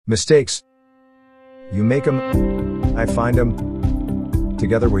Mistakes. You make 'em, I find 'em,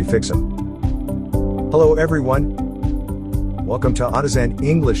 together we fix 'em. Hello everyone. Welcome to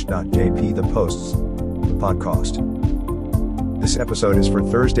ArtisanEnglish.jp The Posts, the podcast. This episode is for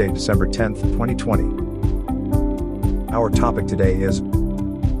Thursday, December 10th, 2020. Our topic today is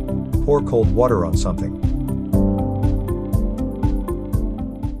pour cold water on something.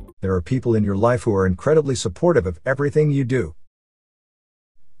 There are people in your life who are incredibly supportive of everything you do.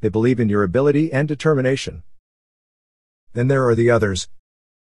 They believe in your ability and determination. Then there are the others.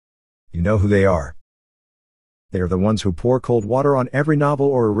 You know who they are. They are the ones who pour cold water on every novel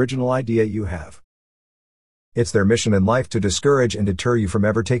or original idea you have. It's their mission in life to discourage and deter you from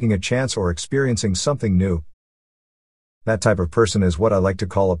ever taking a chance or experiencing something new. That type of person is what I like to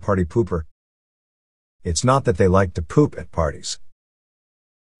call a party pooper. It's not that they like to poop at parties.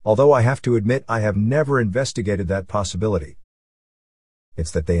 Although I have to admit I have never investigated that possibility.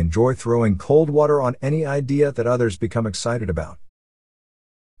 It's that they enjoy throwing cold water on any idea that others become excited about.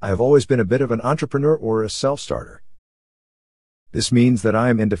 I have always been a bit of an entrepreneur or a self-starter. This means that I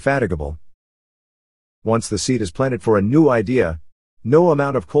am indefatigable. Once the seed is planted for a new idea, no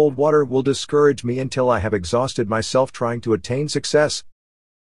amount of cold water will discourage me until I have exhausted myself trying to attain success.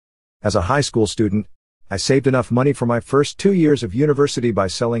 As a high school student, I saved enough money for my first 2 years of university by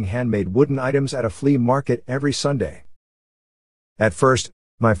selling handmade wooden items at a flea market every Sunday. At first,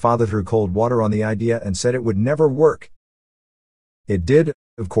 my father threw cold water on the idea and said it would never work. It did,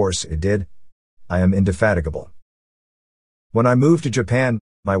 of course it did. I am indefatigable. When I moved to Japan,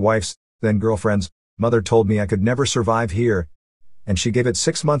 my wife's, then girlfriend's, mother told me I could never survive here, and she gave it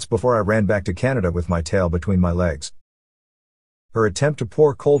 6 months before I ran back to Canada with my tail between my legs. Her attempt to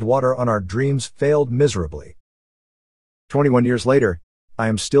pour cold water on our dreams failed miserably. 21 years later, I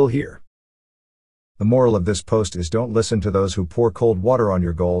am still here. The moral of this post is don't listen to those who pour cold water on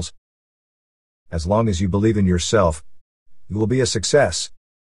your goals. As long as you believe in yourself, you will be a success.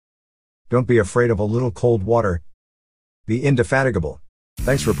 Don't be afraid of a little cold water. Be indefatigable.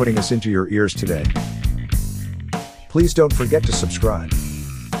 Thanks for putting us into your ears today. Please don't forget to subscribe.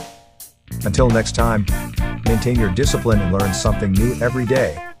 Until next time, maintain your discipline and learn something new every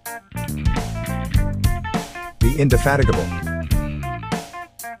day. Be indefatigable.